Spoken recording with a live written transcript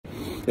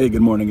Hey,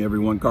 good morning,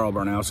 everyone. Carl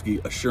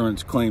Barnowski,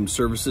 Assurance Claim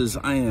Services.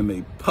 I am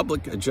a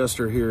public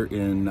adjuster here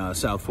in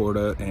South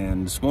Florida,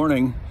 and this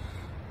morning,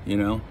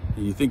 you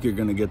think you're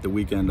going to get the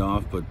weekend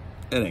off, but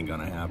it ain't going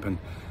to happen.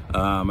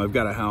 I've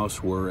got a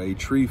house where a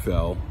tree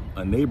fell,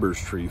 a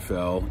neighbor's tree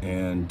fell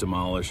and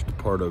demolished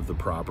part of the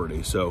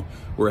property. So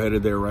we're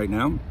headed there right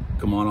now.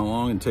 Come on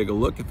along and take a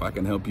look. If I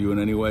can help you in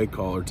any way,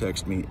 call or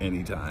text me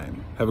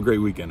anytime. Have a great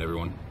weekend,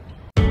 everyone.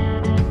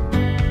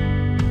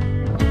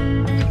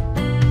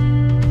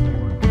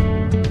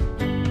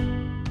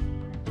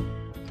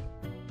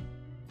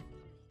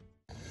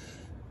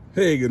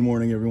 Hey, good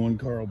morning, everyone.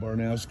 Carl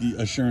Barnowski,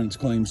 Assurance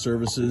Claim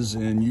Services,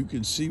 and you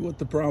can see what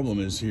the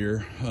problem is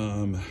here.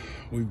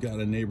 We've got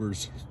a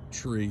neighbor's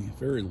tree,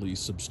 fairly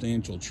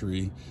substantial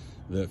tree,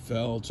 that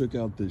fell, took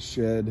out the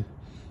shed,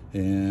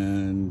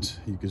 and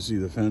you can see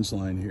the fence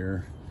line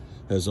here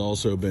has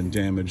also been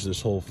damaged.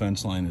 This whole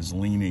fence line is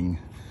leaning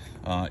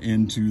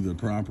into the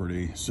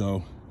property.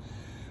 So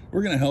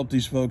we're going to help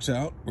these folks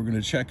out. We're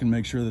going to check and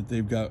make sure that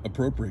they've got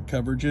appropriate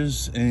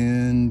coverages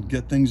and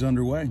get things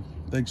underway.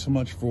 Thanks so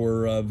much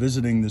for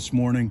visiting this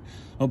morning.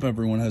 Hope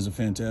everyone has a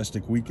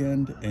fantastic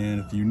weekend. And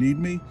if you need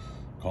me,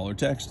 call or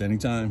text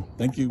anytime.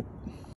 Thank you.